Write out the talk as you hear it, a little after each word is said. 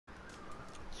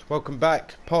Welcome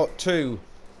back, part 2,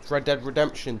 Red Dead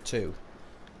Redemption 2.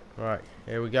 Right,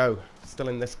 here we go. Still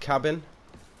in this cabin.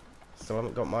 Still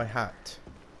haven't got my hat.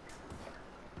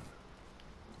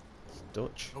 It's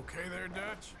Dutch. Okay there,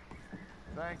 Dutch?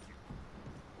 Thank you.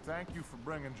 Thank you for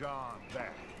bringing John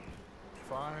back.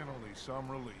 Finally, some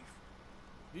relief.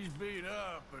 He's beat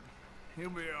up, but he'll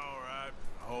be all right,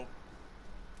 I hope.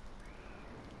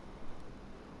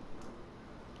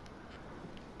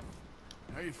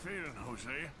 How you feeling, Jose?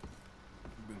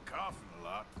 You've been coughing a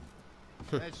lot.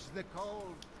 It's the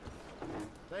cold.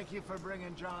 Thank you for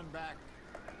bringing John back.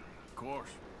 Of course.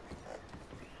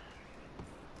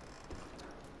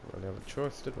 We don't have a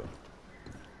choice, did we?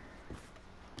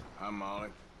 Hi, Molly.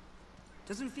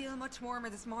 Doesn't feel much warmer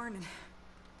this morning.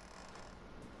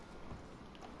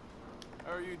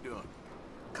 How are you doing?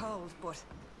 Cold, but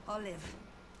I'll live.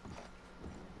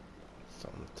 It's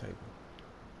on the table.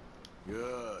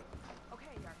 Good. Okay,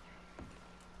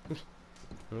 Arthur.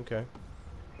 Okay.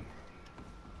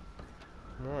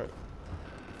 Right.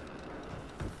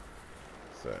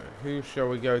 So, who shall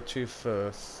we go to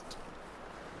first?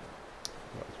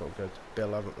 Might as well go to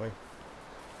Bill, haven't we?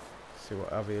 See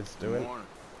what Avi is doing. Good morning.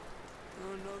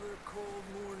 Another cold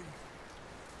morning.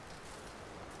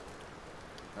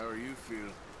 How are you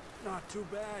feeling? Not too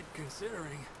bad,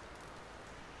 considering.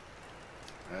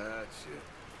 That's it.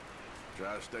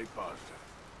 Try to stay positive.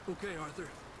 Okay, Arthur.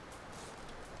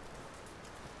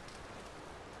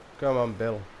 Come on,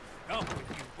 Bill. Up with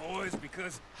you boys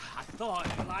because I thought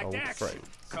you liked Old action. friends.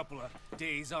 Couple of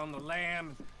days on the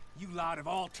lam, you lot have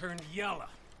all turned yellow.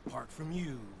 Apart from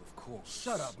you, of course.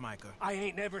 Shut up, Micah. I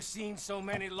ain't never seen so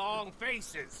many long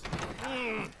faces.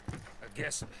 I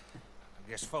guess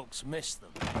folks miss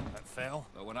them. That fell.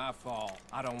 But when I fall,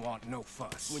 I don't want no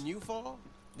fuss. When you fall,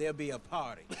 there'll be a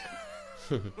party.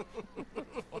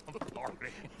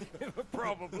 Party.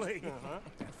 Probably.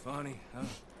 That funny, huh?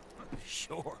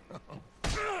 Sure.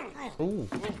 Ooh.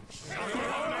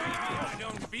 I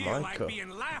don't feel Micah. like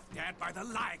being laughed at by the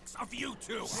likes of you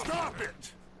two. Stop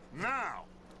it! Now!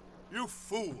 You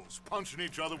fools punching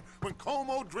each other when Colm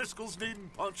O'Driscoll's needing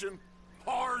punching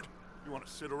hard. You want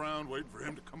to sit around waiting for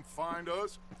him to come find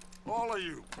us? All of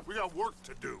you, we got work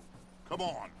to do. Come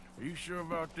on. Are you sure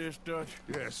about this, Dutch?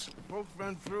 Yes. Folks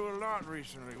been through a lot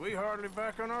recently. We hardly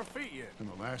back on our feet yet.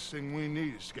 And the last thing we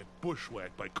need is to get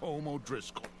bushwhacked by Colm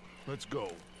O'Driscoll. Let's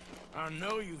go. I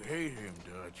know you hate him,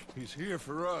 Dutch. He's here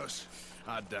for us.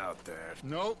 I doubt that.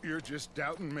 Nope, you're just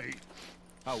doubting me.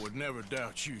 I would never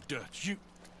doubt you, Dutch.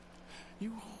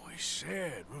 You always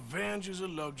said revenge is a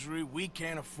luxury we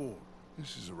can't afford.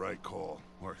 This is the right call,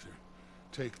 Arthur.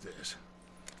 Take this.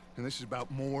 And this is about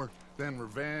more than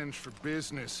revenge for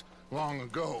business long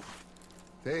ago.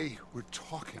 They were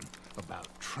talking about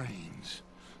trains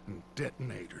and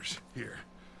detonators here.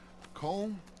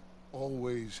 Colm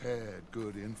always had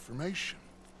good information.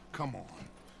 Come on.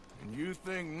 And you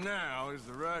think now is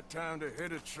the right time to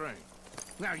hit a train?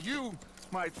 Now you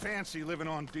might fancy living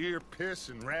on deer piss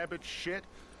and rabbit shit.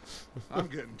 I'm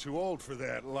getting too old for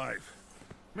that life.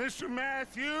 Mr.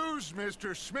 Matthews,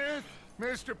 Mr. Smith,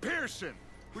 Mr. Pearson,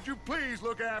 would you please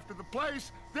look after the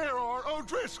place? There are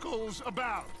O'Driscolls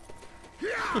about.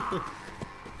 Yeah!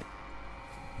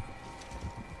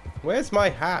 Where's my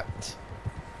hat?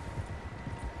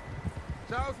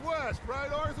 Southwest,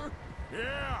 right, Arthur?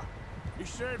 Yeah. He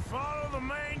said follow the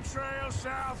main trail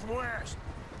southwest.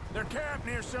 They're camped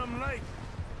near some lake.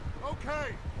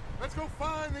 Okay, let's go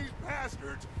find these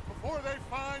bastards before they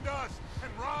find us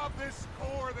and rob this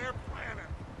core they're planning.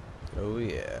 Oh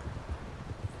yeah.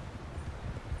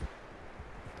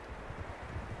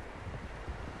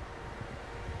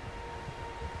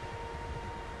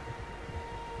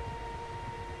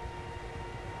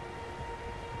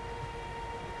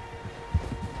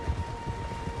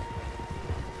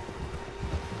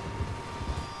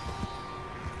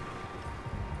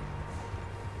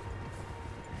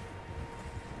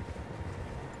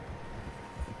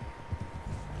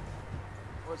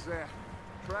 What's that?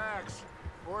 Tracks.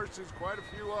 Horses, quite a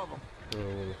few of them.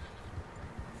 Oh.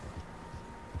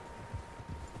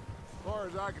 As far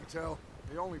as I can tell,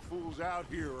 the only fools out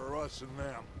here are us and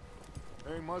them.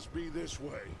 They must be this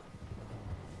way.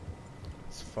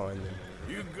 Let's find them.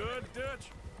 You good,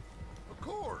 Dutch? Of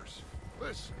course.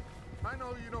 Listen, I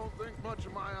know you don't think much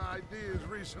of my ideas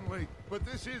recently, but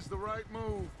this is the right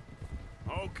move.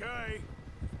 Okay.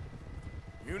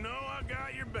 You know I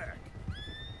got your back.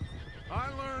 I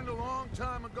learned a long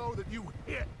time ago that you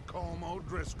hit Colm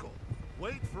O'Driscoll.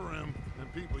 Wait for him,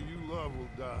 and people you love will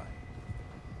die.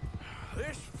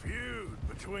 This feud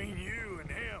between you and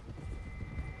him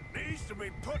needs to be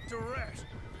put to rest,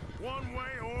 one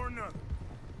way or another.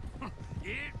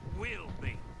 It will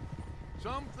be.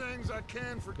 Some things I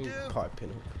can He's forgive,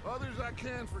 piping up. others I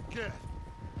can forget.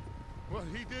 What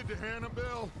he did to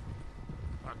Annabelle,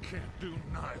 I can't do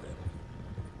neither.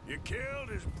 You killed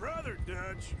his brother,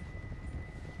 Dutch.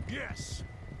 Yes,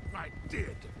 I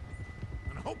did.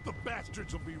 And I hope the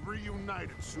bastards will be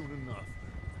reunited soon enough.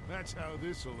 That's how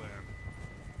this'll end.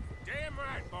 Damn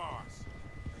right, boss.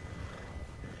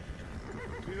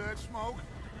 See that smoke?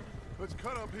 Let's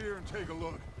cut up here and take a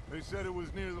look. They said it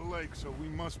was near the lake, so we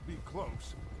must be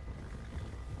close.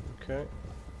 Okay.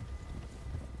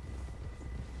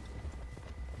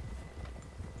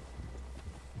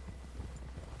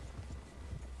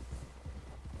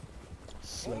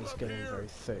 Smell's up getting here. very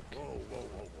thick. Whoa, whoa,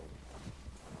 whoa,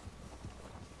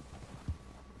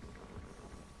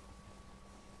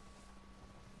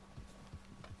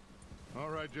 whoa. All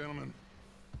right, gentlemen.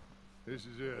 This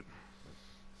is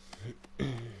it.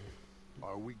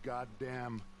 Are we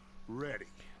goddamn ready?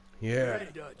 Yeah.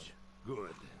 Ready, Dutch.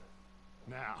 Good.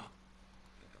 Now,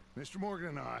 Mr. Morgan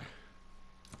and I,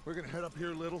 we're gonna head up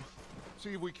here a little,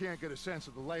 see if we can't get a sense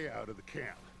of the layout of the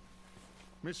camp.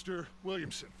 Mr.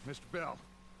 Williamson, Mr. Bell,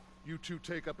 you two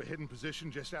take up a hidden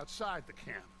position just outside the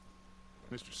camp.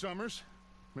 Mr. Summers,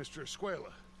 Mr.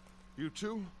 Escuela, you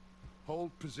two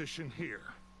hold position here.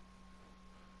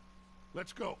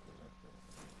 Let's go.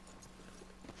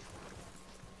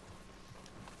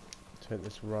 Take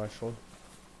this rifle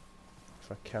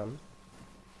if I can.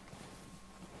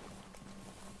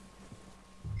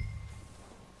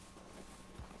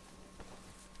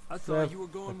 I thought Yeah, you were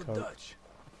going I with can't. Dutch.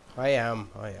 I am.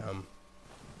 Can't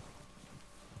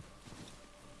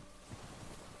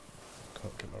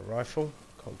get my rifle.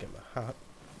 Can't get my hat.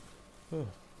 Oh.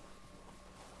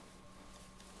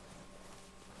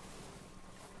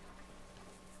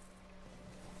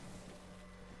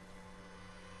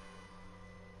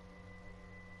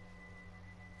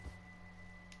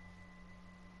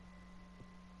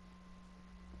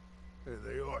 There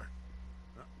they are.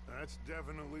 That's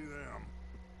definitely them.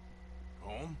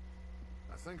 Home?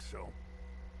 I think so.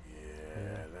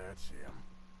 Yeah, that's him.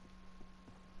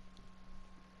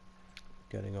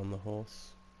 Getting on the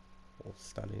horse. Or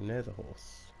standing near the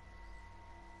horse.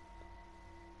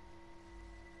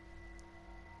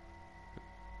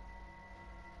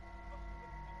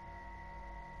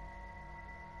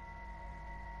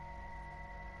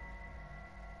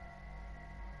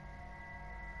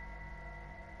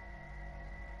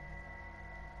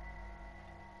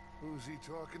 Who's he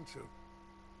talking to?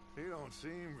 He don't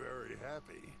seem very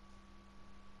happy.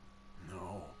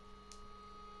 No.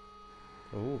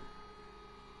 Ooh.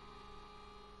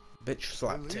 Bitch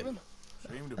slapped him.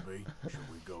 Seem to be.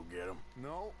 Should we go get him?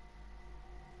 No.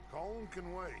 Colin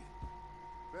can wait.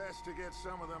 Best to get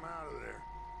some of them out of there.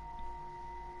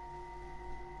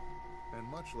 And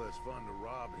much less fun to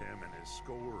rob him and his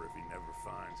score if he never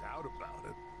finds out about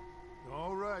it.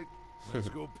 All right. Let's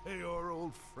go pay our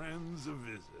old friends a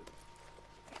visit.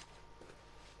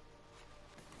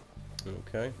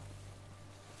 Okay.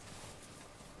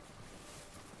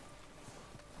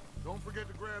 Don't forget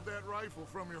to grab that rifle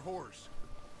from your horse.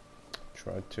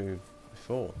 Tried to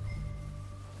before.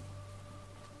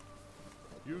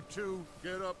 You two,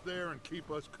 get up there and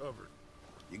keep us covered.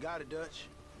 You got it, Dutch.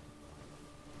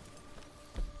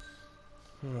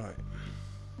 Right.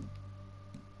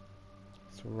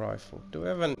 It's a rifle. Do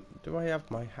I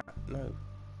have my hat? No. Do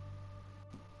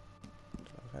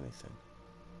I have anything?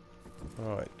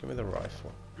 Alright, give me the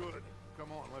rifle. Good.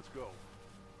 Come on, let's go.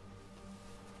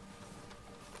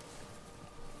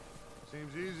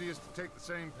 Seems easiest to take the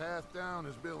same path down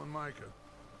as Bill and Micah.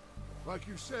 Like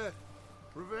you said,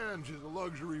 revenge is a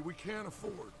luxury we can't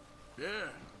afford. Yeah,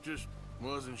 just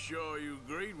wasn't sure you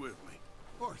agreed with me.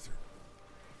 Arthur.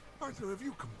 Arthur, have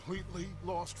you completely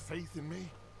lost faith in me?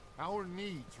 Our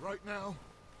needs right now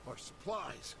are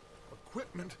supplies,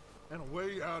 equipment, and a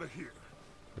way out of here.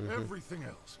 Everything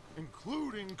else,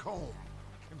 including Colm,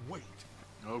 can wait.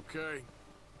 Okay.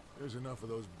 There's enough of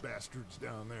those bastards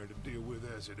down there to deal with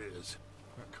as it is.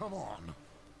 Now, come on.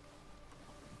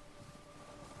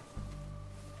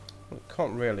 I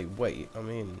can't really wait. I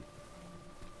mean,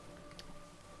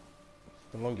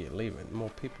 the longer you leave it, the more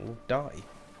people will die.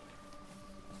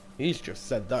 He's just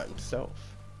said that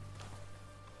himself.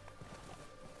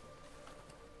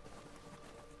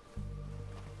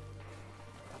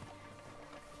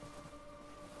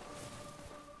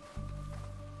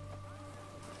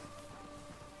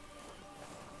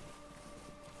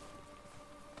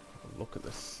 Look at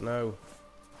the snow.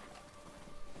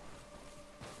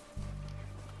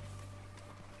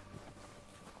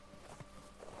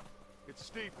 It's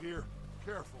steep here.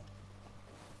 Careful.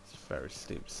 It's very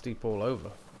steep. Steep all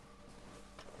over.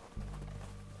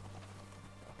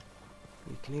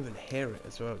 You can even hear it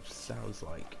as well. It just sounds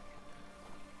like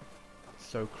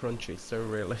so crunchy, so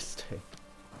realistic.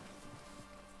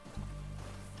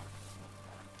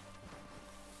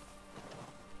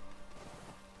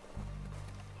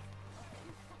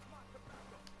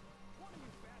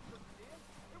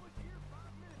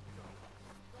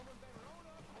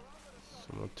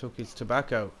 Someone took his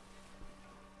tobacco.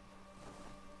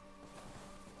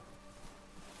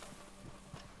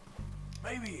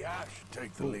 Maybe I should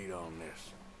take the lead on this.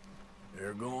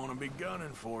 They're going to be gunning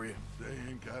for you. They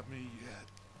ain't got me yet.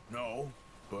 No,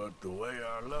 but the way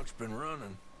our luck's been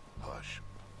running. Hush.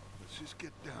 Let's just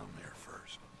get down there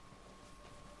first.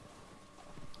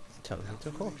 Tell him to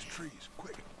Through go. these trees,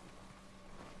 quick.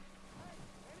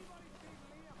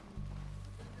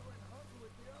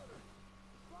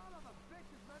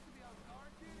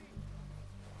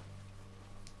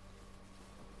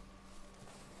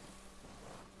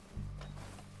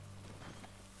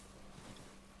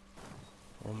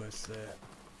 Almost there.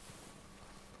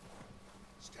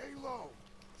 Stay low.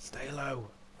 Stay low.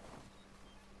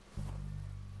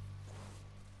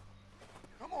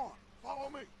 Come on, follow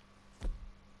me.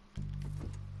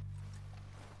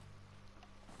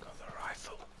 Got the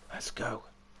rifle. Let's go.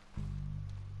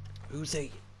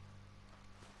 Uzi.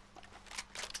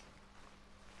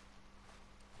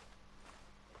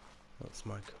 That's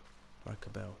Micah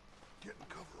Bell. Get in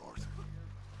cover, Arthur.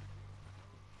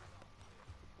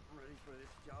 Ready for this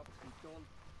job to be done.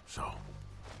 So,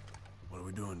 what are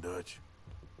we doing, Dutch?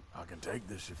 I can take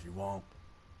this if you want.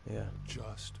 Yeah.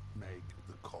 Just make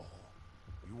the call.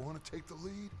 You want to take the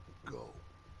lead? Go.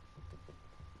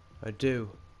 I do.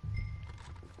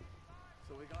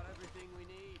 So we got everything we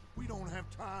need. We don't have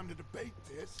time to debate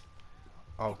this.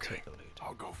 I'll take the lead.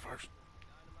 I'll go first.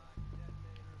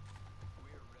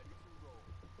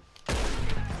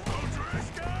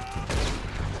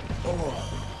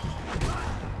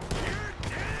 You're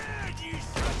dead, you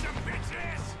sons of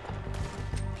bitches!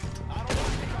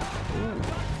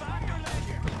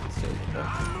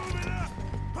 I'm moving up!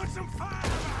 Put some fire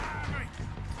behind me!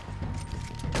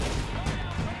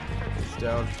 He's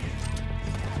down.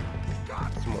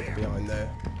 Someone's behind there.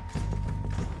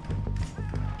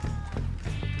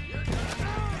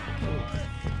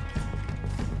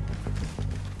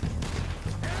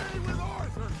 Stay with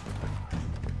Arthur.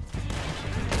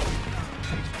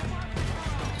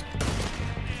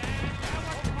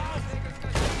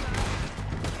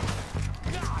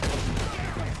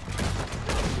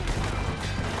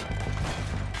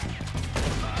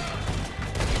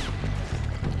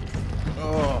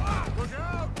 Oh, Look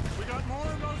out! We got more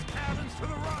of those cabins to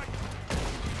the right.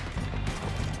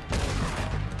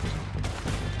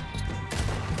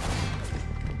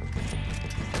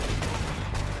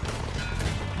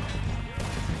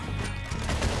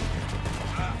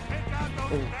 Take out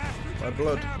those Oh, bastards my in the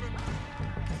blood. cabin.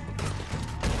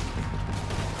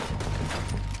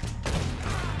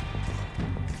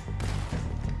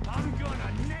 I'm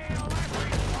gonna nail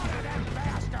every one of them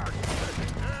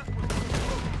bastards!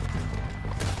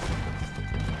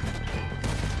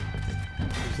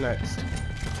 who's next?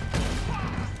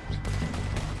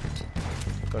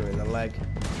 Got him in the leg.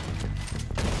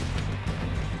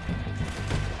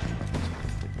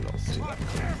 Did not see God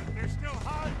that. damn it, they're still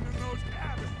hiding in those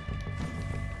cabins.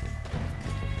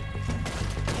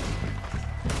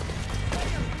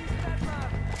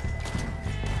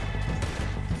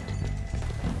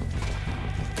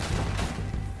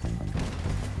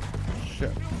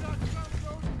 Shit. Still got some of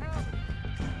those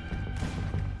cabins.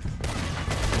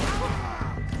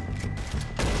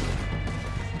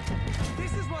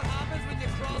 This is what happens when you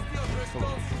cross the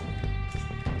O'Driscolls.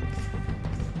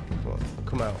 Come on,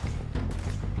 come out.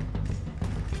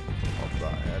 Off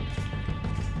that head.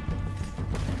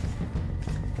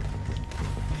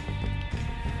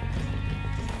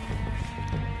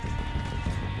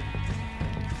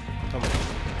 Come on.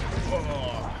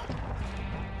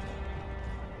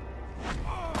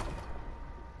 Oh.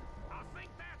 I think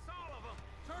that's all of them.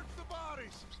 Search the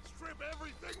bodies. Strip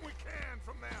everything we can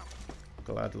from them.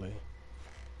 Gladly.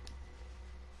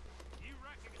 You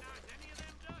recognize any of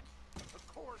them, Dutch? Of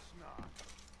course not.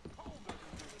 Cole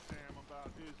doesn't give a damn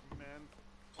about his men.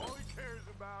 All he cares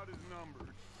about is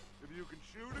numbers. If you can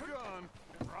shoot a gun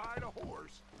and ride a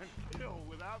horse and kill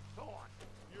without thought,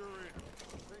 you're in.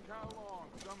 Think how long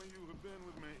some of you have been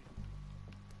with me.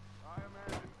 I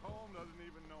imagine Colm doesn't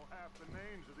even know half the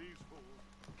names of these fools.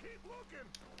 Keep looking.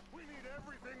 We need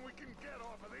everything we can get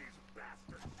off of these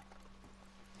bastards.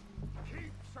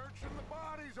 Keep searching the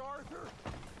bodies, Arthur.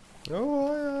 Oh,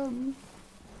 I am.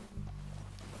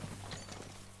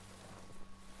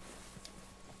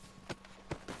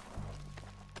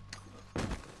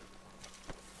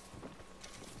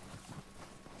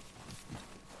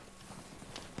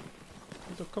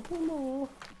 couple more.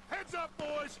 Heads up,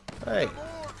 boys. Hey, Got more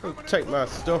don't coming take in my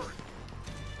close. stuff.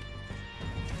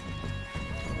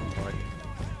 Right.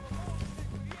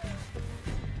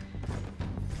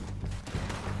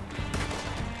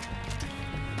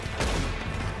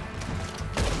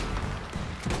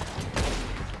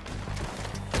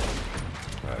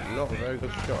 I'm not a very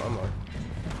good shot, am I?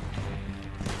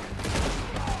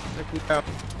 Take him down.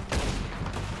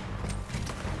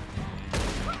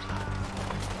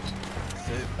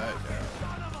 Sit back down.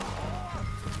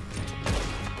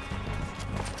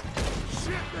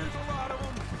 Shit, there's a lot of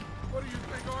them. What do you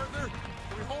think, Arthur?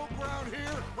 Do we hold ground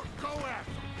here or go at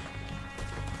them?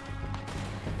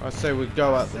 I say we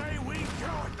go at them. Say we go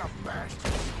at the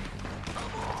bastards.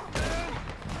 Come on, man.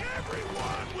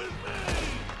 Everyone with me.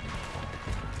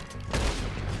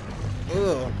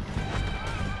 Ugh.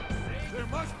 There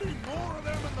must be more of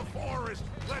them in the forest.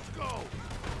 Let's go.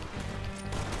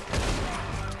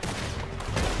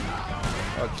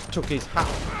 I just took his hat.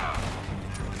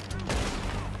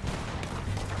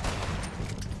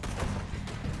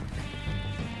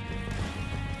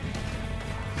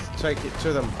 Let's take it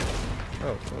to them.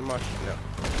 Oh, what am I shooting at?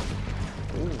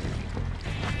 Ooh.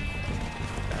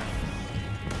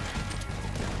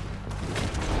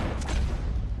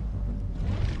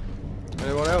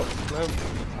 Anyone else? No.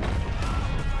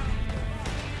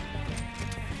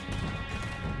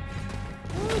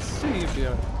 Let's see if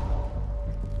you.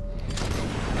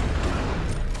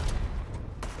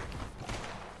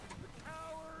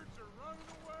 Cowards are running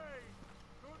away.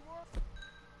 Good work.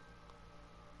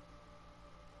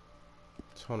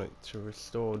 Tonic to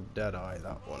restore Deadeye,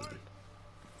 that one. Back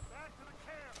to the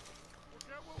camp. We'll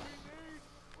get what we need.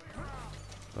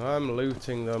 Clear out. I'm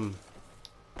looting them.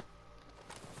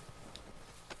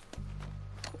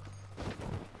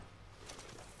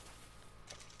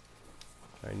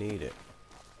 I need it.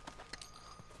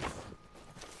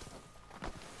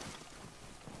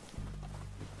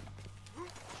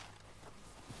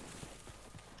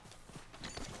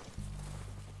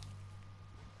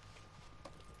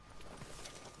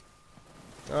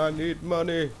 I need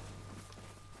money.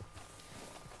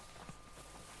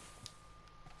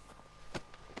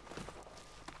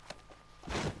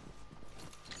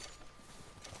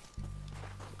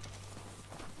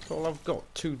 That's all I've got,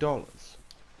 $2.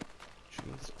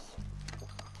 Jesus.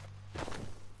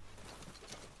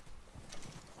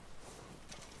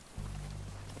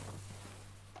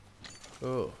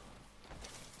 Oh.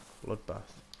 Bloodbath.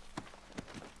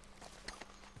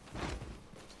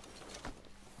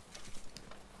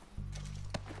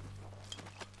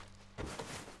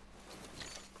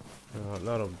 Oh,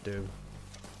 that'll do.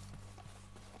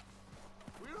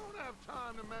 We don't have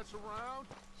time to mess around.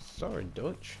 Sorry,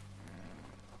 Dutch.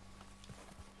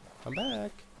 I'm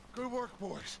back. Good work,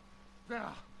 boys.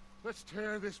 Now, let's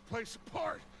tear this place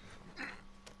apart.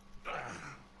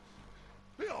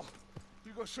 Bill,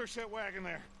 you go search that wagon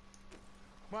there.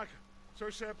 Mike,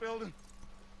 search that building.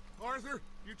 Arthur,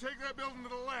 you take that building to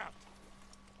the left.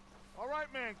 All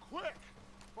right, man, quick.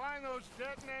 Find those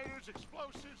detonators,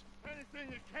 explosives,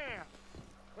 anything you can.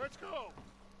 Let's go.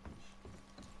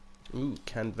 Ooh,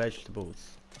 canned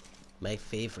vegetables. My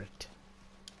favorite.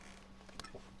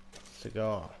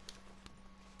 Cigar.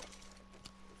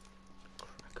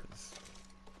 Crackers.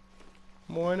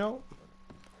 Why not? What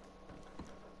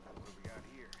do we got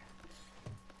here?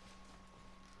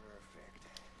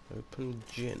 Perfect. Open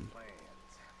gin. Plans.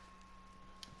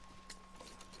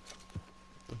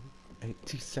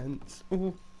 80 cents.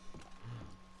 Ooh.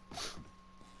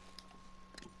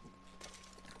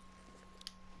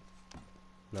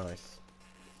 Nice.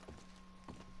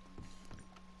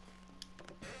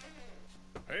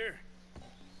 Here.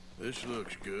 This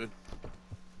looks good.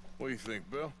 What do you think,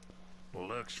 Bill?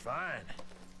 Looks fine.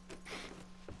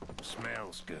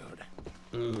 Smells good.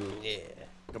 Yeah.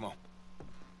 Come on.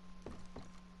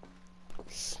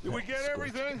 Did we get Smells good.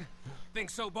 everything? Think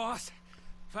so, boss?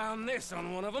 Found this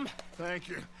on one of them. Thank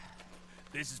you.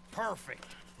 This is perfect.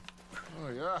 Oh,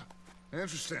 yeah?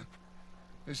 Interesting.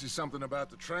 This is something about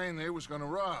the train they was gonna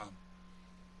rob.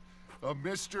 A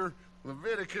Mr.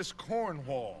 Leviticus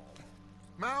Cornwall.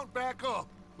 Mount back up.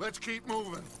 Let's keep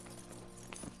moving.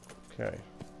 Okay.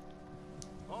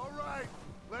 All right,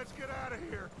 let's get out of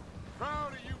here.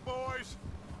 Proud of you boys.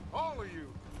 All of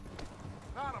you.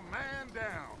 Not a man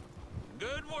down.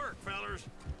 Good work, fellers.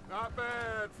 Not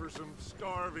bad for some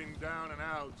starving down and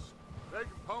outs. They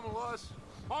can pummel us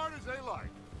hard as they like.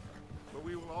 But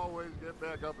we will always get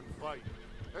back up and fight.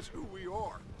 That's who we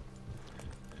are.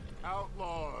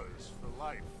 Outlaws for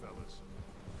life, fellas.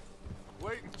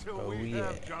 Wait until Oh, we yeah.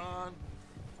 have John,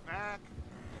 Mac,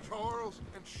 Charles,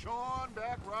 and Sean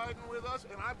back riding with us,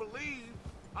 and I believe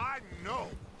I know.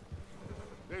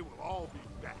 They will all be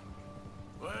back.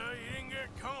 Well, you didn't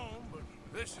get Colm, but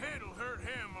this hit'll hurt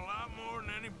him a lot more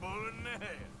than any bullet in the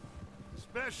head.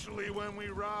 Especially when we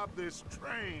rob this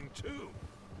train, too.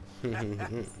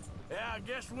 Yeah, I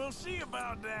guess we'll see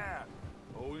about that.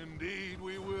 Oh, indeed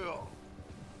we will.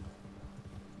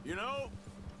 You know,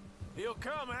 he'll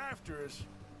come after us.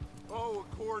 Oh, of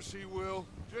course he will.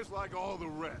 Just like all the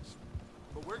rest.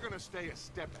 But we're gonna stay a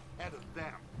step ahead of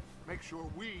them. Make sure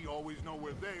we always know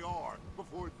where they are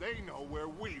before they know where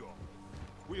we are.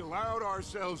 We allowed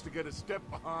ourselves to get a step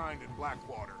behind in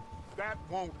Blackwater. That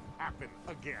won't happen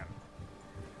again.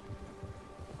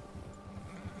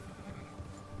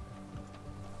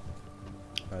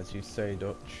 As you say,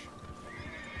 Dutch.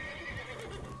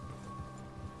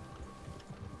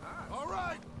 All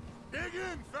right, dig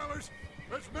in, fellas.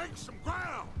 Let's make some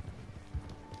ground.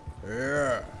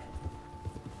 Yeah.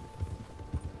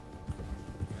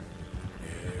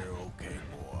 You're okay,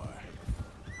 boy.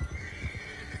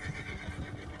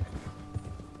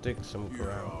 Dig some You're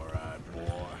ground. all right,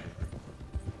 boy.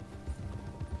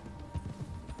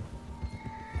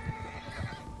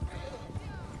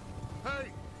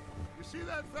 Hey, you see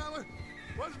that fella?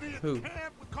 Wasn't he at Who? the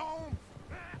camp with Colm?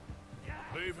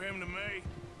 Leave him to me.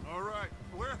 All right,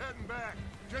 we're heading back.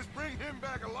 Just bring him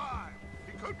back alive.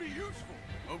 He could be useful.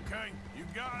 Okay, you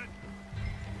got it.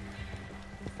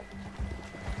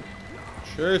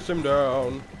 Chase him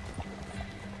down.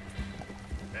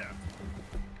 Yeah.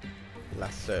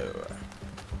 Lasso.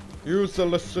 Use the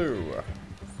lasso.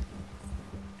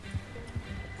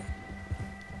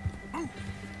 Come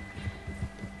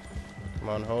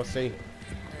on, horsey.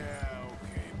 Yeah,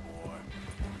 okay, boy.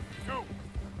 Go.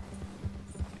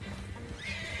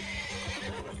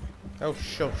 Oh,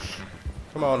 shush.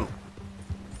 Come on.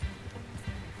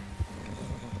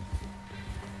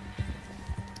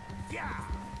 Yeah.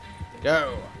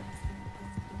 Go.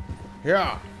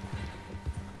 Yeah.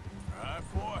 All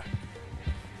right, boy.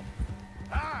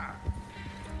 Ah.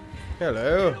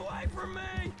 Hello. Away from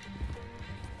me!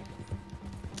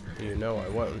 You know I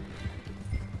won't.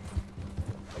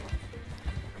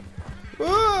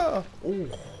 Ah! Ooh.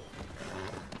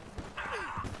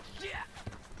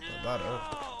 That hurt.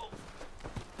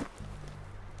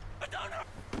 I don't know.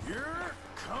 You're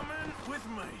coming with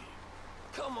me.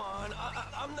 Come on,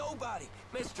 I'm nobody,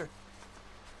 mister.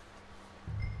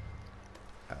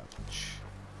 Ouch.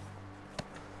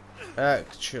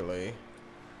 Actually,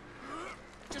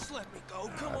 Just let me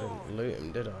go, come I on. didn't loot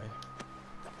him, did I?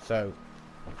 So,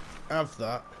 have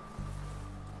that.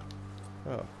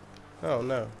 Oh. Oh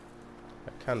no.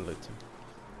 I can loot him.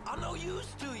 I'm no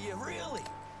use to you, really.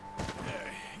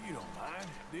 You don't mind,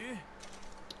 do you?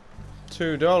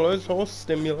 $2 horse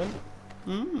stimulant.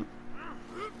 Hmm.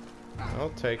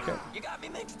 I'll take it. You got me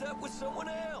mixed up with someone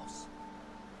else.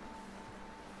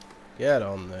 Get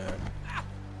on there.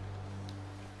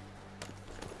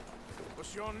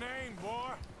 What's your name,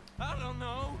 boy? I don't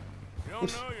know. You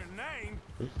don't know your name?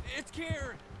 It's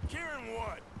Kieran. Kieran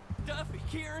what? Duffy,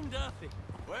 Kieran Duffy.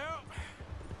 Well,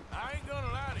 I ain't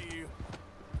gonna lie to you.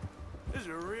 This is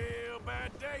a real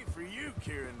bad day for you,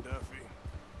 Kieran Duffy.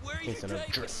 Where are you He's an taking me?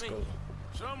 O'Driscoll.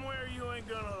 Somewhere you ain't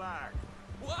gonna like.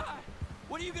 Why?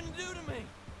 What are you gonna do to me?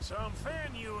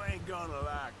 Something you ain't gonna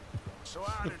like. So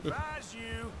I'd advise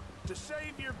you to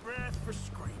save your breath for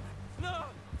screaming. No,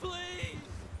 please.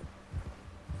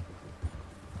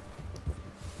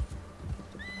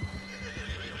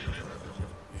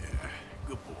 Yeah,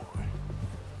 good boy.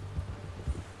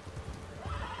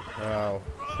 Wow.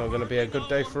 It's not going to be a good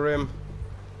day for him.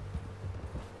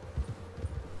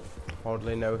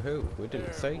 Hardly know who. We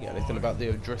didn't say anything about the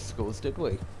O'Driscolls, did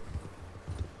we?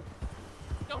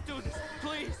 Don't do this,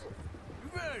 please. You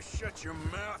better shut your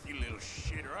mouth, you little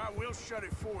shit, or I will shut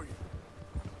it for you.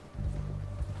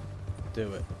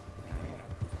 Do it.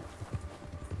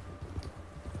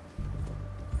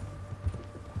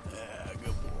 Yeah,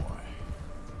 good boy.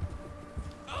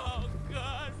 Oh,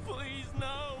 God, please,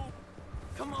 no.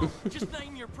 Come on, just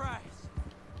name your price.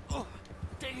 Oh,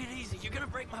 take it easy. You're gonna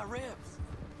break my ribs.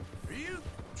 Are you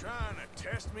trying to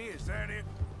test me? Is that it?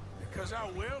 Because I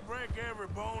will break every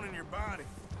bone in your body.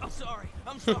 I'm sorry.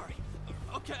 I'm sorry.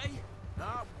 Okay?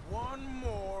 Not one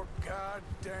more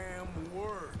goddamn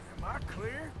word. Am I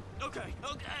clear? Okay,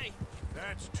 okay.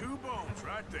 That's 2 bones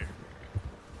right there.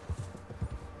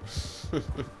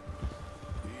 Easy,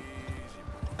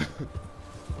 boy.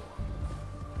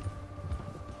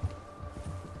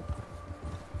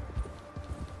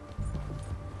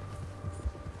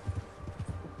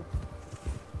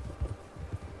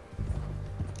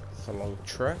 It's a long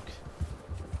trek.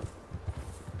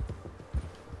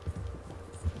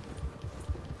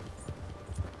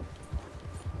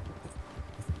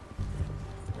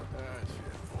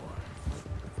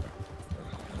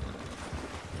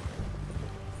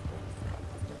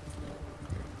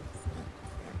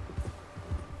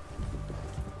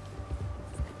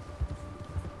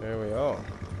 Here we are.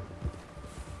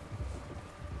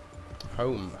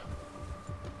 Home.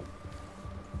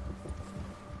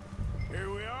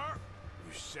 Here we are,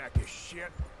 you sack of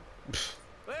shit.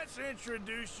 Let's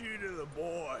introduce you to the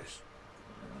boys.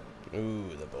 Ooh,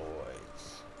 the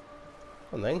boys.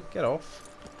 Come on then, get off.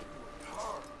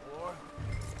 Hard, boy.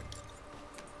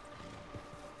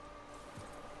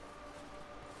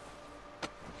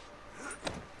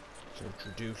 Let's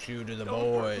introduce you to the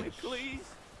Don't hurt boys. me, please.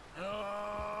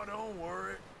 Oh, don't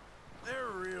worry. They're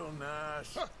real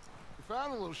nice. Huh. You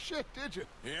found a little shit, did you?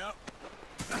 Yep,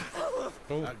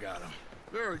 Oh, I got him.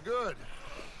 Very good.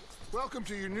 Welcome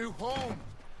to your new home.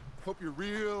 Hope you're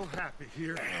real happy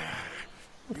here.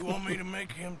 You want me to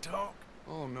make him talk?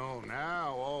 Oh no,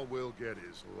 now all we'll get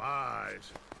is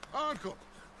lies. Uncle,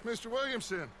 Mr.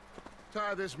 Williamson,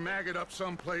 tie this maggot up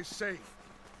someplace safe.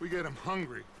 We get him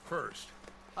hungry first.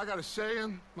 I got a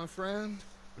saying, my friend.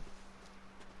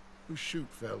 We shoot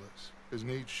fellas as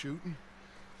need shooting,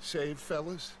 save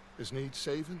fellas as need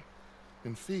saving,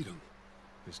 and feed 'em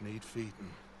as need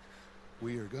feeding.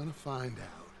 We are gonna find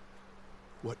out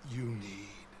what you need.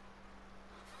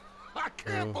 I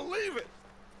can't believe it!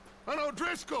 An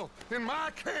O'Driscoll in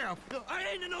my camp! I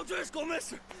ain't an O'Driscoll,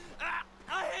 mister!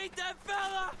 I hate that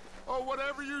fella! Oh,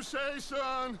 whatever you say,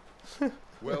 son.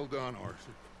 Well done,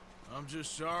 Arthur. I'm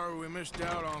just sorry we missed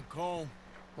out on Colm.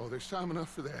 Oh, there's time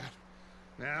enough for that.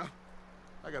 Now,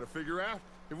 I gotta figure out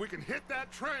if we can hit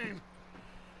that train.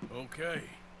 Okay.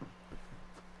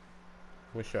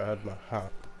 wish I had my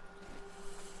hat.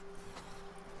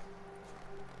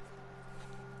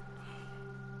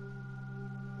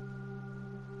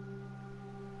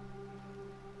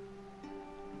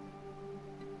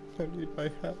 I need my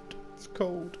hat. It's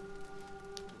cold.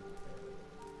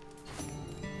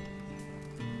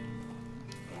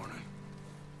 Morning.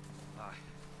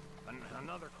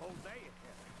 Another cold day ahead.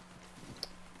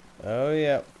 Oh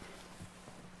yeah.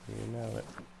 You know it.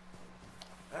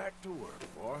 Back to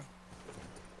work, boy.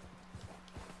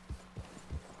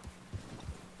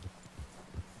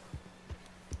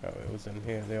 Oh, it was in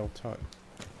here the old time.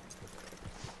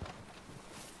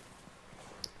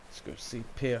 Let's go see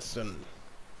Pearson.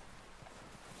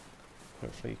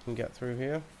 Hopefully you can get through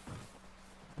here.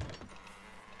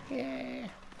 Yeah.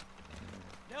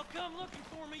 They'll come looking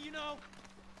for me, you know.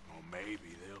 Or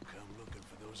maybe they'll come looking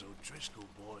for those O'Driscoll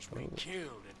boys we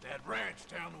killed at that ranch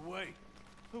down the way.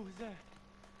 Who was that?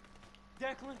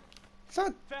 Declan? Is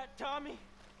that Fat Tommy?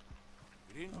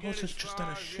 We didn't The get horse as is just far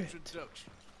out of as shit.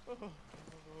 introduction. That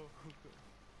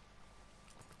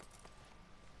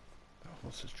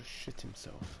horse has just shit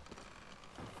himself.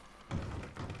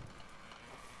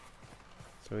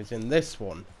 So he's in this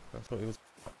one. I thought he was.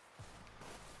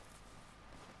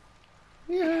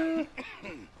 Yeah.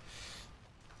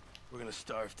 We're gonna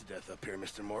starve to death up here,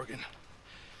 Mr. Morgan.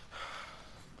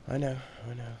 I know.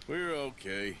 We're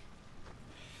okay.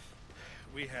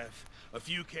 We have a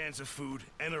few cans of food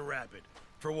and a rabbit.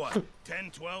 For what,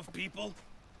 10, 12 people?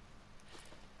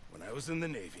 When I was in the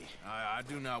Navy... I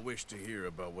do not wish to hear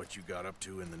about what you got up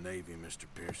to in the Navy, Mr.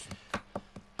 Pearson.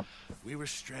 We were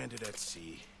stranded at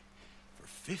sea for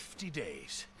 50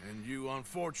 days. And you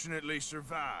unfortunately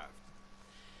survived.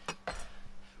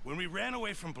 When we ran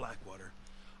away from Blackwater,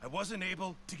 I wasn't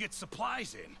able to get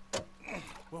supplies in.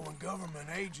 Well, when government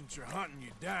agents are hunting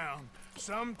you down,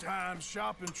 sometimes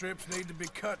shopping trips need to be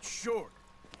cut short.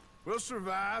 We'll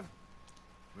survive.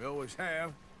 We always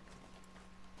have.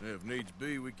 If needs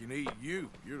be, we can eat you.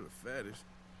 You're the fattest.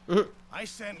 I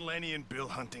sent Lenny and Bill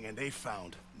hunting, and they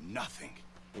found nothing.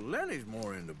 Well, Lenny's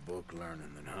more into book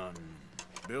learning than hunting.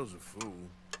 Bill's a fool.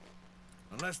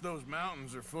 Unless those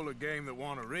mountains are full of game that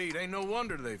want to read, ain't no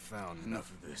wonder they found Enough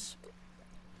of this.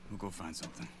 We'll go find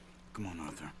something. Come on,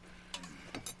 Arthur.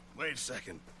 Wait a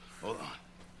second. Hold on.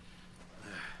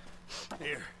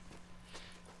 Here.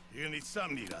 You're gonna need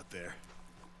something to eat out there.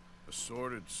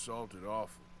 Assorted, salted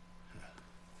offal.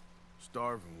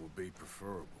 Starving will be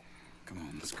preferable. Come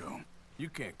on, let's go. You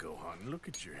can't go hunting. Look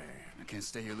at your hand. I can't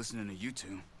stay here listening to you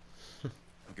two. Look,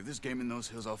 if there's game in those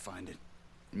hills, I'll find it.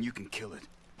 And you can kill it.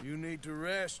 You need to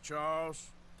rest, Charles.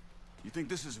 You think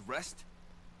this is rest?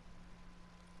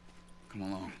 Come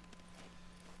along.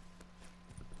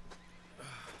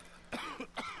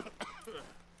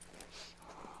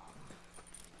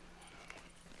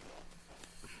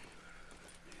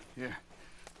 Here,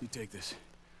 you take this.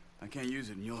 I can't use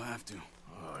it, and you'll have to.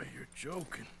 Oh, you're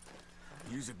joking.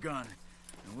 Use a gun,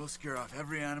 and we'll scare off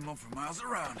every animal for miles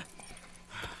around.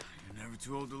 You're never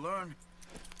too old to learn,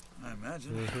 I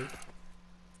imagine.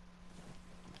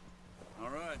 All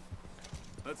right,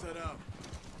 let's head out.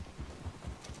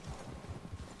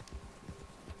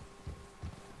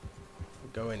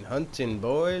 Going hunting,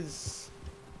 boys.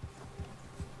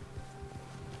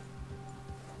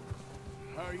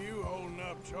 How are you holding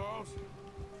up, Charles?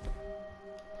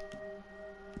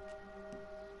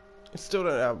 I still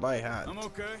don't have my hat. I'm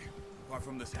okay, apart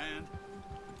from this hand.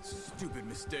 Stupid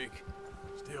mistake.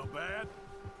 Still bad?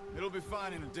 It'll be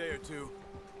fine in a day or two.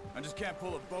 I just can't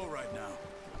pull a bow right now.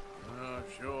 I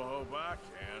sure hope I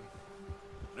can.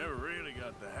 Never really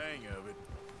got the hang of it.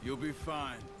 You'll be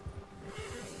fine.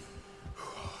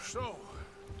 So,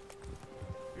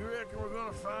 you reckon we're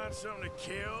gonna find something to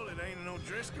kill that ain't no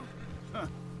Driscoll? Huh.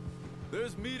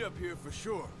 There's meat up here for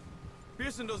sure.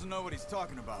 Pearson doesn't know what he's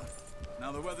talking about.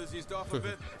 Now the weather's eased off a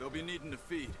bit, they'll be needing to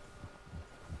feed.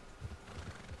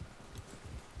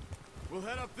 We'll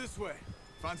head up this way.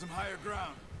 Find some higher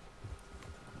ground.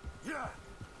 Yeah.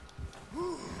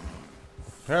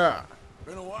 Yeah.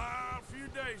 Been a wild few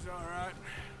days, all right.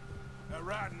 That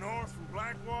ride north from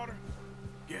Blackwater,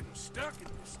 getting stuck in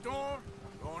the storm,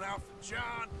 going out for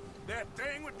John, that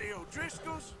thing with the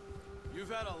O'Driscolls. You've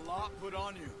had a lot put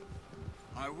on you.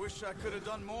 I wish I could have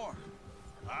done more.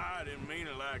 I didn't mean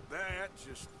it like that,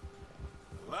 just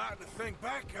a lot to think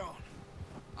back on.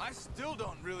 I still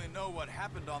don't really know what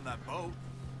happened on that boat.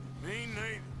 Me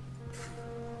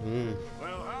neither.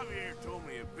 Well, Javier told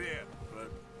me a bit,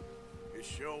 but it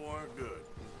sure weren't good.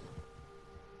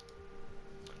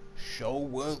 Sure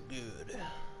weren't good.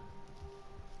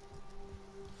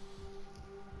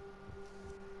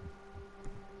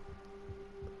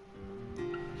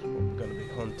 That's what we're gonna be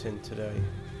hunting today.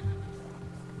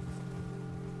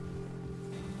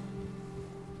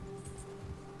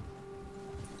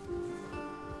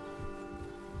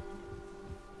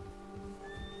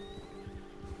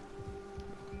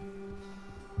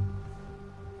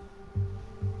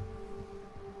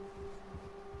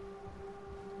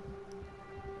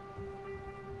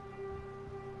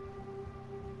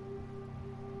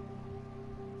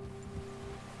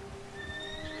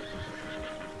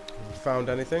 Found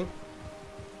anything?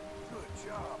 Good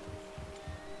job.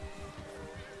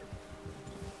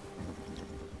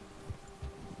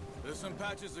 There's some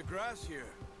patches of grass here.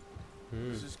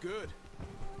 This is good.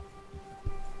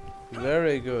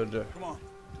 Very good. Come on,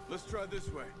 let's try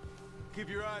this way. Keep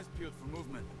your eyes peeled for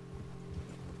movement.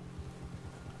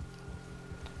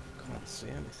 Can't see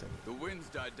anything. The wind's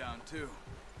died down too.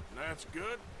 That's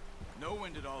good. No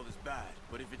wind at all is bad,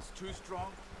 but if it's too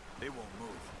strong, they won't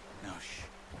move. Now shh.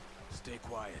 Stay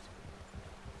quiet.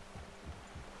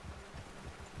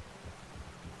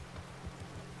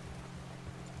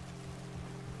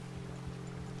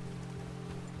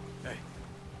 Hey,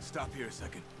 stop here a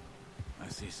second. I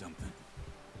see something.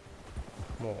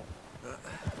 More.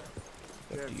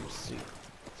 What do you see?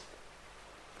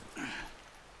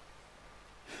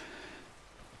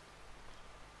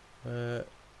 There's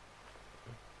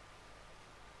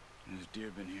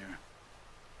deer been here.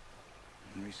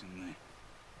 Recently.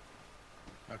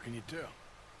 How can you tell?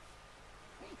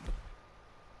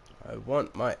 I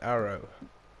want my arrow.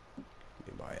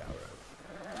 Give me my arrow.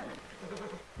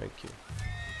 Thank you.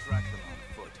 Track them on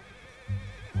foot.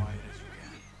 Quiet as you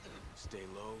can. Stay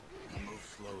low and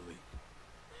move slowly.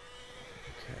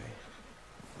 Okay.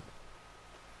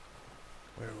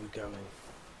 Where are we going?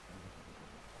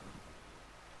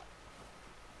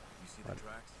 You see the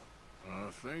tracks?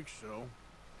 I think so.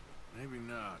 Maybe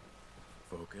not.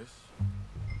 Focus.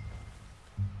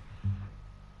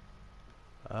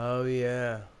 Oh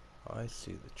yeah, I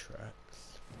see the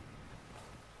tracks.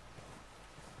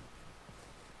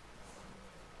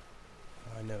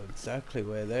 I know exactly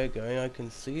where they're going, I can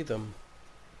see them.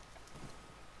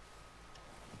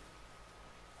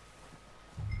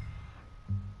 I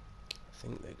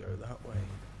think they go that way.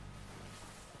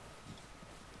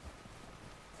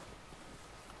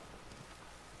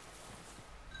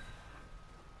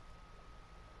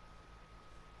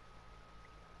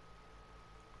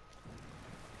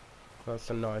 That's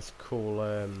a nice, cool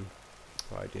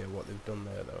idea what they've done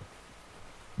there, though.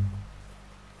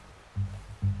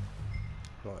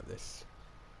 Like this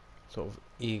sort of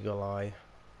eagle eye.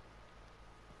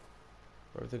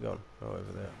 Where have they gone? Oh,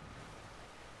 over there.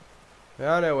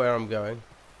 Yeah, I know where I'm going.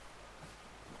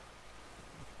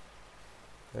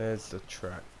 There's the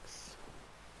tracks.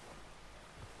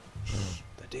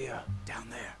 The deer. Down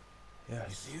there. Yes.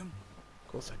 You see him?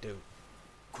 Of course I do.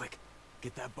 Quick,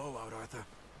 get that bow out, Arthur.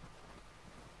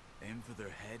 Aim for their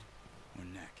head or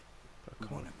neck. We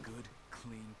want a good,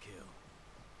 clean kill.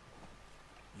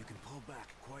 You can pull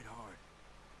back quite hard.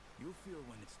 You'll feel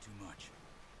when it's too much.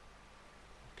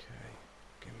 Okay,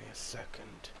 give me a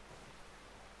second.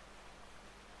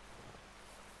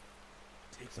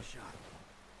 Take the shot.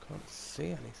 Can't see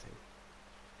anything.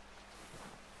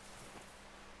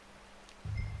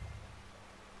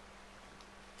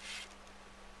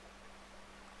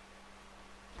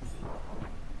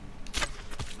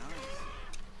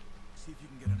 See if you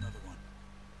can get another one.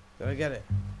 Did I get it?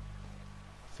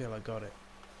 I feel I got it.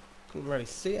 Couldn't really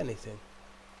see anything.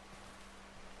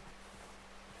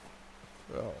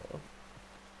 Oh.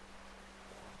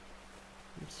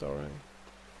 I'm sorry.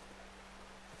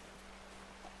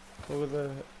 What with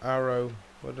the arrow?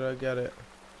 Where did I get it?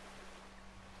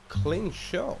 Clean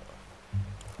shot.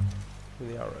 With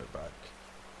the arrow back.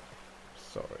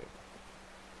 Sorry.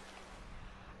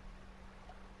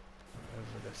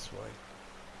 Over this way.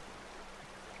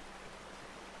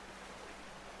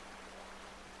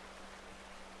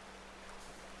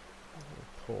 Oh,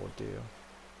 poor dear.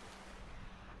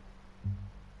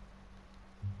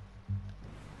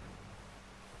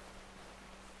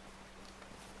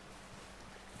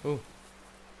 Oh.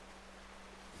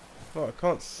 Oh, I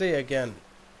can't see again.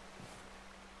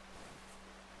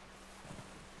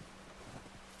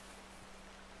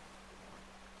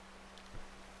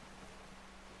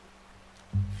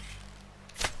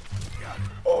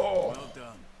 Oh! Well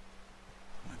done.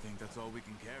 I think that's all we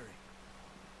can carry.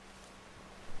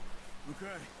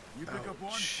 Okay, you pick up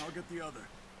one, I'll get the other.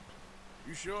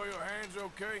 You sure your hand's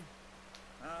okay?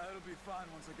 It'll be fine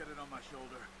once I get it on my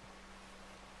shoulder.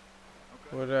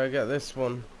 Okay. Where did I get this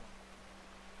one?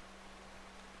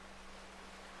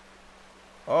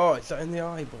 Oh, it's in the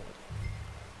eyeball.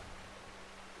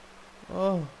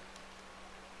 Oh.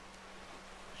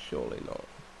 Surely not.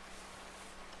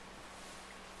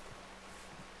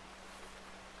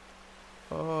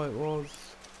 Oh, it was.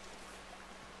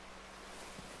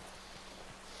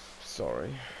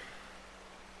 Sorry.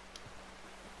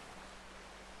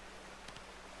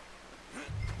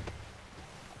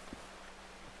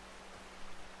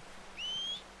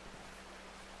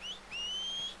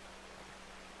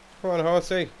 Come on,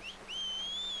 horsey.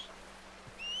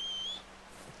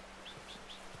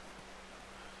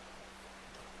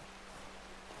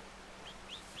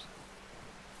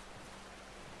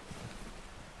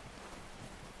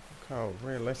 Look how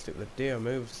realistic the deer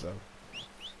moves, though.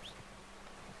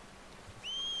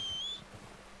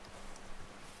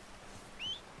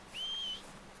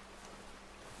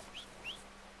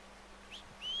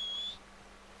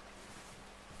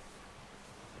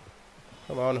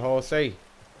 Come on, horsey.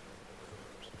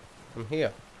 I'm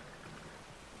here.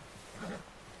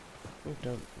 Oh,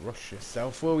 don't rush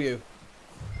yourself, will you?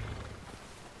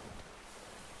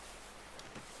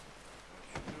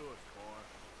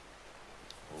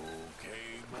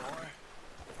 Okay, boy.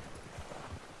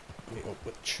 Meet up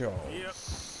with Charles. Yep.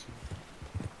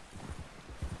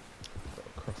 Go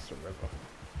across the river.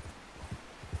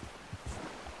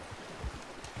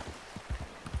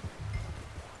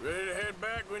 Ready to head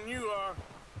back when you are.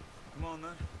 Come on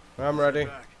then. I'm ready.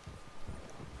 Back.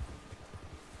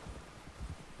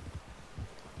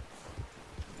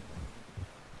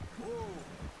 Whoa.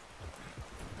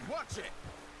 Watch it.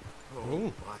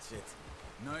 Ooh. Watch it.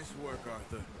 Nice work,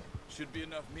 Arthur. Should be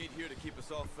enough meat here to keep us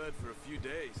all fed for a few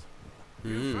days.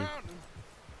 You found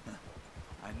him.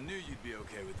 I knew you'd be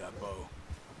okay with that bow.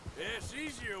 Yeah, it's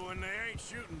easier when they ain't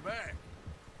shooting back.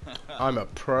 I'm a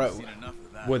pro Seen enough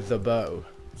of that. with the bow.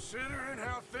 Considering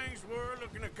how things were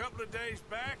looking a couple of days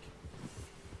back,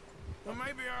 well,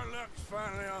 maybe our luck's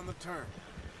finally on the turn.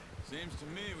 Seems to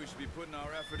me we should be putting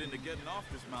our effort into getting off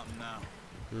this mountain now.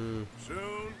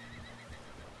 Soon.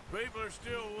 People are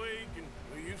still weak, and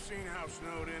well, you've seen how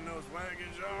snowed in those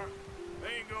wagons are.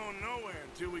 They ain't going nowhere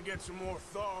until we get some more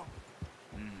thaw.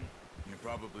 You're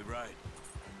probably right.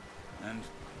 And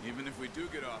even if we do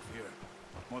get off here,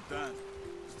 what then?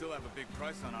 Still have a big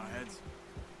price on our heads.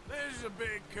 This is a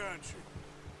big country.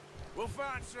 We'll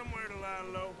find somewhere to lie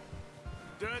low.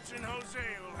 Dutch and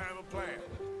Hosea will have a plan.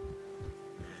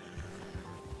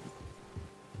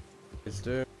 Let's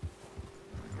do.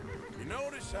 You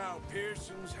notice how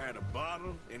Pearson's had a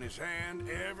bottle in his hand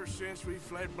ever since we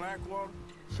fled Blackwater?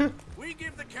 We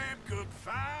give the camp cook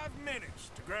 5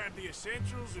 minutes to grab the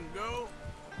essentials and go,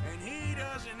 and he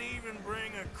doesn't even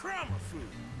bring a crumb of food.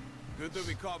 Good that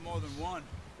we caught more than one.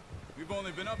 We've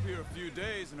only been up here a few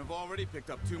days and have already picked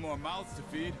up 2 more mouths to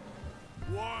feed.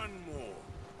 One more.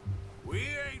 We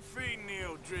ain't feeding the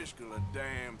O'Driscoll a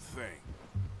damn thing.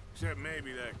 Except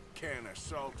maybe that can of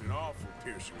salted offal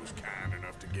Pearson was kind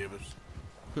enough to give us.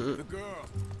 The girl,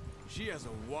 she has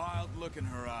a wild look in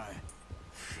her eye.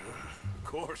 Of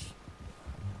course.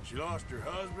 She lost her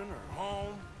husband, her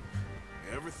home,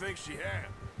 everything she had.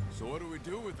 So what do we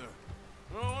do with her?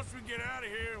 Well, once we get out of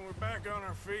here and we're back on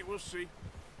our feet, we'll see.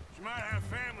 She might have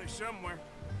family somewhere.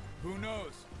 Who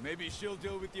knows? Maybe she'll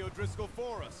deal with the O'Driscoll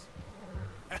for us.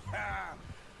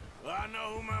 Well, I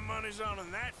know who my money's on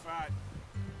in that fight.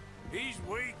 He's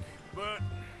weak, but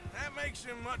that makes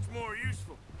him much more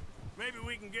useful. Maybe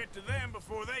we can get to them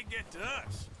before they get to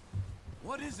us.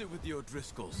 What is it with the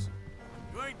O'Driscolls?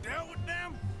 You ain't dealt with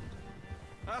them?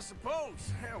 I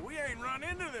suppose. Hell, we ain't run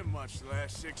into them much the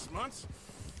last 6 months.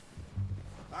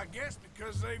 I guess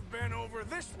because they've been over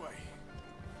this way.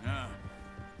 Yeah.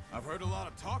 I've heard a lot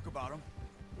of talk about them.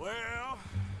 Well,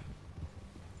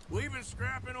 we've been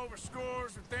scrapping over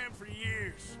scores with them for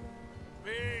years.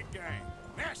 Big gang.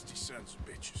 Nasty sons of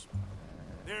bitches.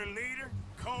 Their leader,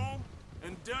 Colm,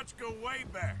 and Dutch go way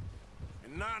back.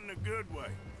 And not in a good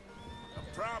way. A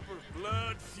proper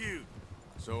blood feud.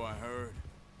 So I heard.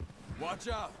 Watch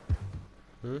out!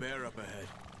 Bear up ahead.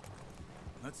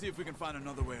 Let's see if we can find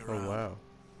another way around. Oh wow.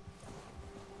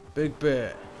 Big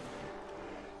bear.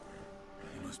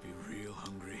 He must be real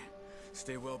hungry.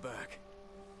 Stay well back.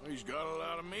 He's got a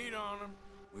lot of meat on him.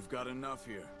 We've got enough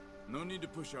here. No need to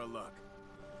push our luck.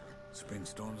 Spring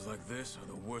storms like this are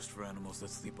the worst for animals that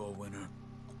sleep all winter.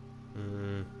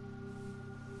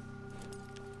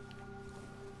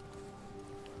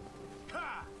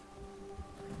 Ha!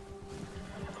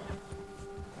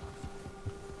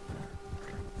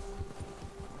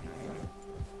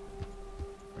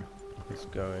 He's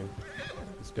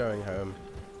going home.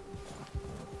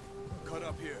 Cut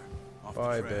up here. Off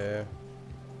Bye, the trail. bear.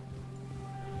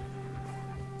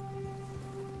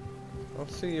 I'll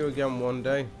see you again one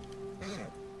day.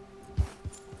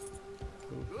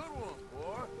 Good one,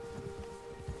 boy.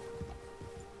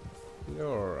 You're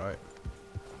alright.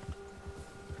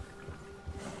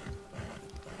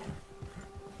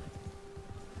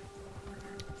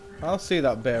 I'll see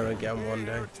that bear again one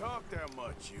day. We never talk that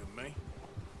much, you and me.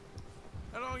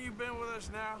 How long you been with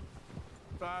us now?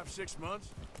 5, 6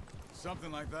 months?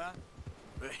 Something like that?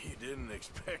 Bet you didn't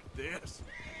expect this.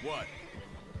 What?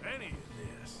 Any of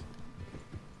this.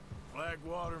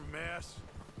 Flagwater mess.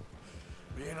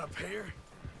 Being up here?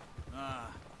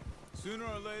 Sooner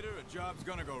or later, a job's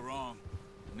gonna go wrong.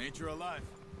 Nature of life.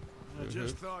 I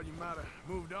just thought you might have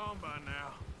moved on by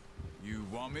now. You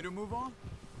want me to move on?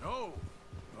 No.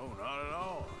 No, not at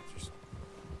all. Just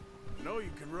know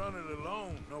you can run it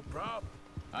alone, no problem.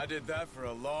 I did that for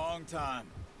a long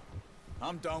time.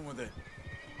 I'm done with it.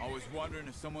 Always wondering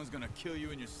if someone's gonna kill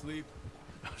you in your sleep.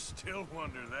 I still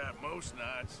wonder that most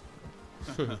nights.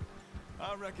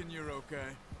 I reckon you're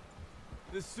okay.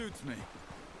 This suits me.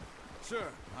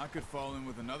 Sure, I could fall in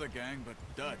with another gang, but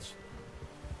Dutch...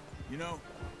 You know,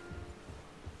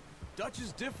 Dutch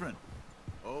is different.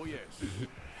 Oh, yes.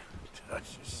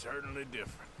 Dutch is certainly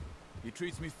different. He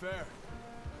treats me fair.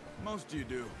 Most you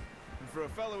do. And for a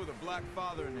fellow with a black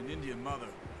father and an Indian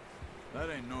mother, that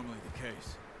ain't normally the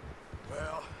case.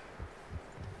 Well,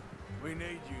 we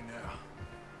need you now.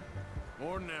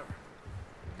 More than ever.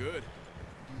 Good.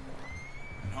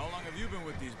 And how long have you been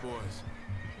with these boys?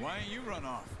 Why ain't you run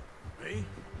off? Me?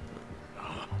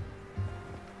 Oh,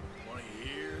 20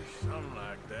 years, something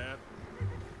like that.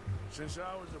 Since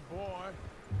I was a boy.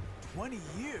 20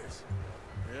 years?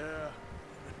 Yeah.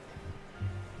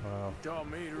 Wow. Taught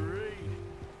me to read.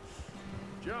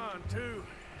 John, too.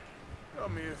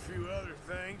 Taught me a few other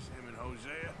things, him and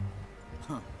Hosea.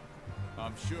 Huh.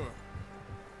 I'm sure.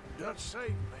 Dutch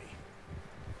saved me.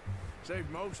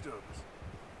 Saved most of us.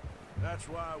 That's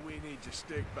why we need to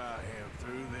stick by him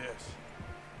through this.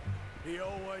 He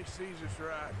always sees us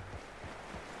right.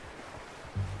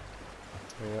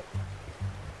 Yep.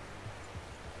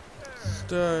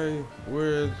 Stay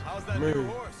with How's that me. new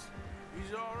horse?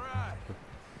 He's all right.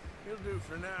 He'll do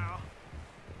for now.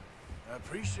 I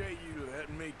appreciate you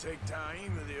letting me take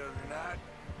Taima the other night.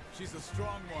 She's a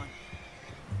strong one.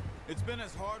 It's been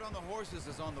as hard on the horses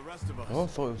as on the rest of us. Oh, I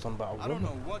thought it was on about a I don't know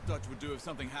woman. what Dutch would do if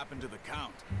something happened to the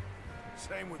Count.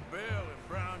 Same with Bill and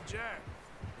Brown Jack.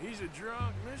 He's a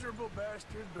drunk, miserable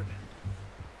bastard, but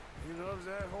he loves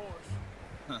that horse.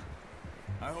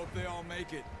 I hope they all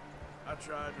make it. I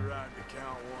tried to ride the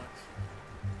Count once.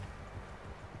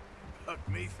 Bucked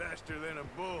me faster than a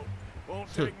bull.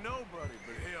 Won't take nobody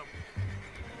but him.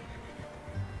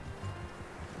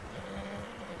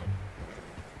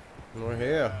 We're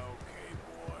here. Okay,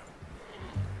 boy.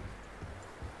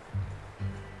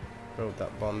 Build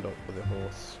that bond up with the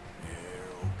horse.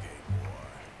 Yeah, okay, boy.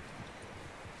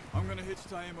 I'm gonna hitch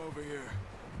Taima over here.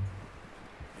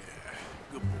 Yeah,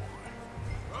 good boy.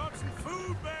 Brought some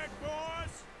food back,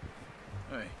 boys.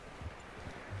 Hey.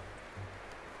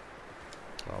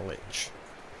 I'll itch.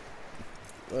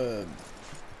 Come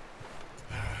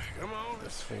on,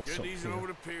 let's Full get these sock over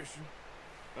to Pearson.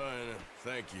 And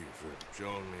thank you for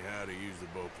showing me how to use the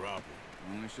bow properly.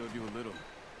 I only showed you a little.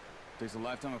 Takes a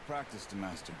lifetime of practice to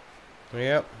master.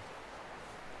 Yep.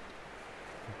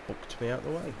 Booked me out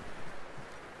the way.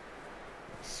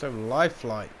 So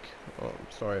lifelike. Oh,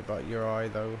 I'm sorry about your eye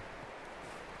though.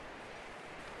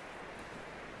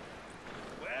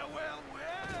 Well.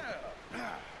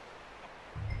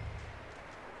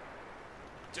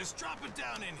 Just drop it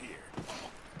down in here.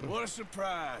 What a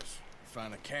surprise.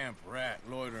 Find a camp rat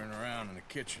loitering around in the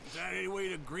kitchen. Is that any way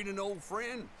to greet an old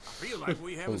friend? I feel like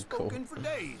we haven't spoken for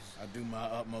days. I do my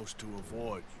utmost to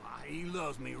avoid. Why, he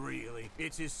loves me, really.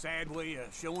 It's his sad way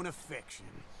of showing affection.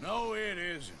 No, it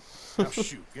isn't. Now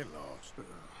shoot, get lost.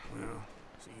 Well,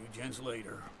 see you gents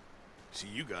later. See,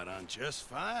 you got on just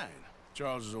fine.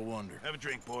 Charles is a wonder. Have a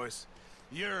drink, boys.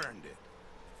 You earned it.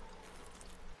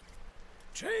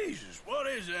 Jesus, what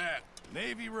is that?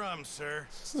 Navy rum, sir.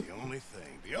 It's the only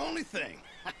thing. The only thing.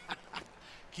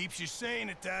 Keeps you sane,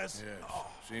 it does. Yes.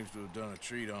 Seems to have done a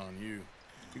treat on you.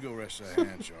 You go rest that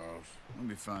hand, Charles. I'll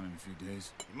be fine in a few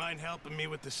days. You mind helping me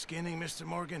with the skinning, Mr.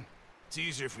 Morgan? It's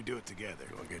easier if we do it together.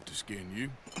 Do I get to skin you?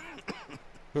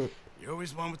 You're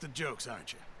always one with the jokes,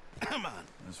 aren't you? Come on.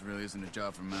 This really isn't a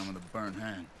job for a man with a burnt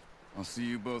hand. I'll see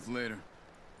you both later.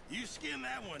 You skin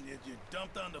that one you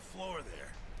dumped on the floor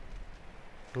there.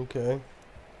 Okay.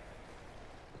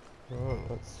 Right,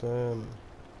 let's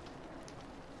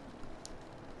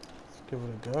give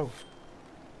it a go.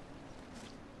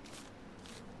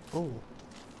 Ooh.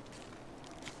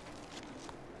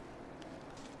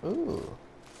 Ooh.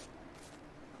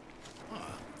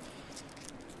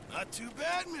 Not too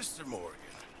bad, Mr. Morgan.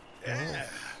 Yeah.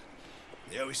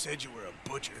 They always said you were a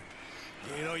butcher.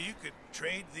 You know, you could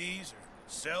trade these or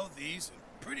sell these in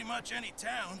pretty much any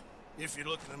town. If you're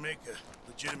looking to make a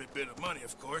legitimate bit of money,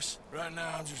 of course. Right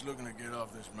now, I'm just looking to get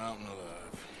off this mountain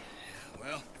alive.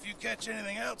 Well, if you catch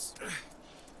anything else,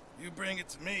 you bring it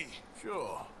to me.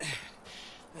 Sure.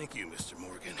 Thank you, Mr.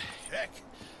 Morgan. Heck,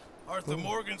 Arthur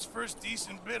Morgan's first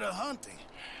decent bit of hunting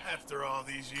after all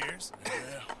these years.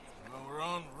 Yeah. Well, we're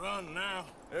on the run now.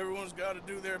 Everyone's got to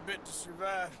do their bit to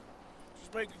survive.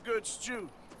 Just make a good stew.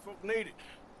 Folk need it.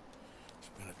 It's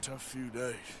been a tough few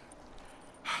days.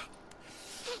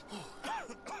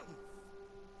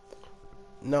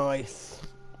 Nice.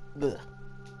 Ugh.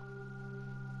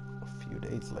 A few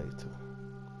days later.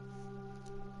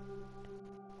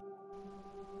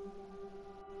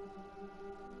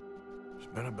 It's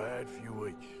been a bad few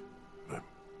weeks, but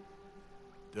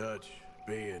Dutch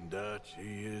being Dutch,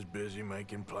 he is busy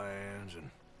making plans, and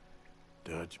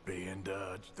Dutch being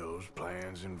Dutch, those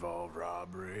plans involve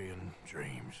robbery and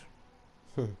dreams.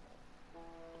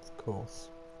 Of course.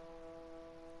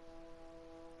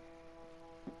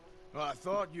 Well, I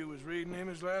thought you was reading him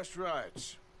his last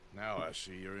rites. Now I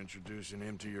see you're introducing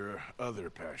him to your other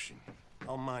passion.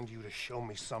 I'll mind you to show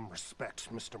me some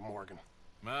respect, Mr. Morgan.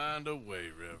 Mind away,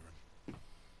 Reverend.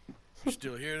 You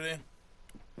still here, then?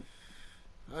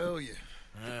 I owe you.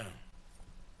 Yeah.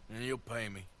 And you'll pay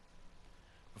me.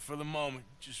 But for the moment,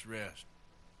 just rest.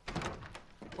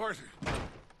 Arthur,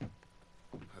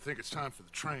 I think it's time for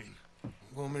the train.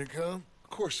 Want me to come? Of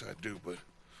course I do, but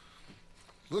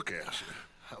look at you.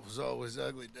 I was always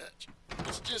ugly, Dutch.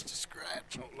 It's just a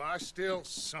scratch. Don't lie still,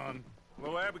 son.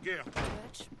 Hello, Abigail.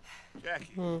 Dutch,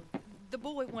 Jackie. the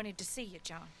boy wanted to see you,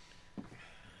 John.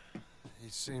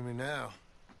 He's seen me now.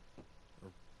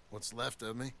 Or what's left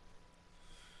of me.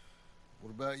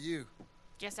 What about you?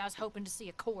 Guess I was hoping to see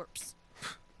a corpse.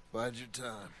 Bide your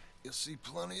time. You'll see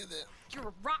plenty of them. You're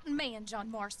a rotten man,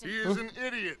 John Marston. He is an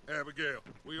idiot, Abigail.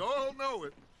 We all know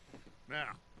it. Now,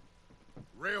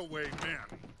 railway men.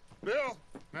 Bill,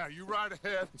 now you ride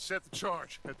ahead and set the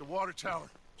charge at the water tower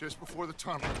just before the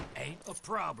tunnel. Ain't a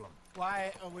problem.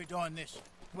 Why are we doing this?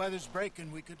 Weather's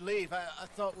breaking, we could leave. I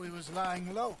thought we was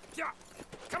lying low. Yeah,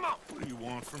 come on. What do you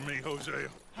want from me, Hosea?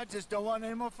 I just don't want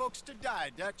any more folks to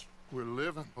die, Dutch. We're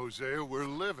living, Hosea, we're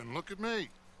living. Look at me.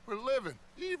 We're living,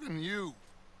 even you.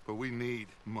 But we need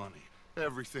money.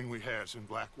 Everything we has in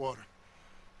Blackwater.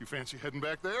 You fancy heading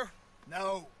back there?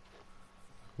 No.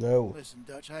 No. Listen,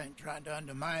 Dutch, I ain't trying to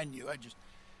undermine you. I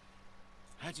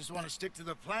just want to stick to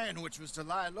the plan, which was to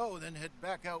lie low, then head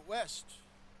back out west.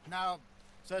 Now,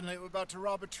 suddenly we're about to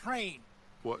rob a train.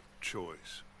 What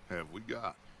choice have we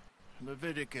got?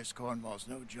 Leviticus Cornwall's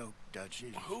no joke, Dutch.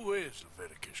 Who is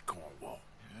Leviticus Cornwall?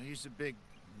 He's a big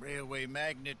railway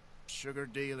magnate, sugar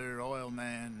dealer, oil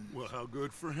man. Well, how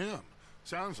good for him.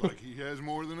 Sounds like he has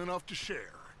more than enough to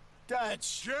share.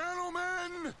 Dutch!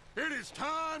 Gentlemen, it is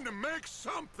time to make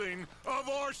something of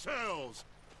ourselves.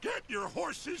 Get your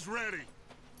horses ready.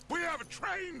 We have a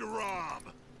train to rob.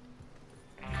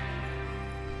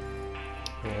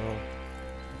 Well.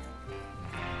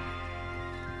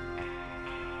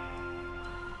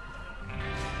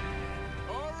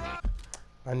 All right.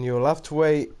 And you'll have to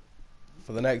wait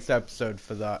for the next episode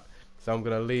for that. So I'm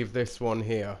going to leave this one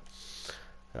here.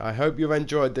 I hope you've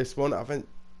enjoyed this one.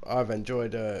 I've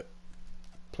enjoyed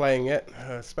playing it,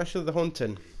 especially the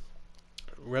hunting.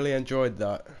 Really enjoyed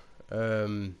that.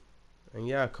 And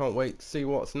yeah, I can't wait to see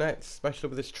what's next, especially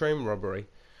with this train robbery.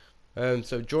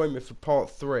 So join me for part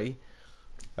 3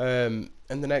 in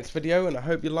the next video, and I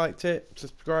hope you liked it.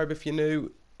 Subscribe if you're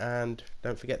new, and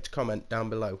don't forget to comment down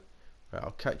below. Right,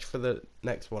 I'll catch you for the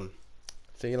next one.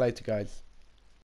 See you later, guys.